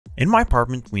In my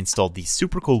apartment, we installed these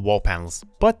super cool wall panels,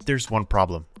 but there's one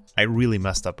problem. I really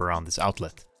messed up around this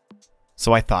outlet.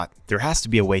 So I thought, there has to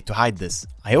be a way to hide this.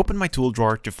 I opened my tool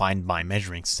drawer to find my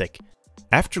measuring stick.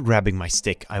 After grabbing my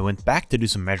stick, I went back to do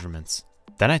some measurements.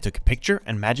 Then I took a picture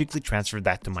and magically transferred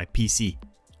that to my PC.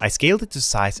 I scaled it to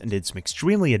size and did some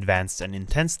extremely advanced and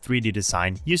intense 3D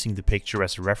design using the picture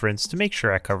as a reference to make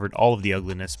sure I covered all of the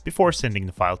ugliness before sending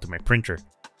the file to my printer.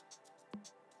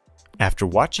 After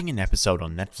watching an episode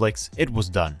on Netflix, it was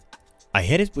done. I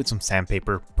hit it with some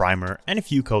sandpaper, primer, and a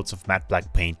few coats of matte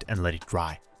black paint and let it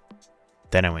dry.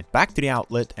 Then I went back to the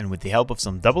outlet and with the help of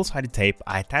some double-sided tape,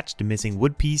 I attached the missing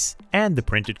wood piece and the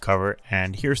printed cover,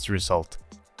 and here's the result.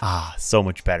 Ah, so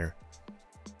much better.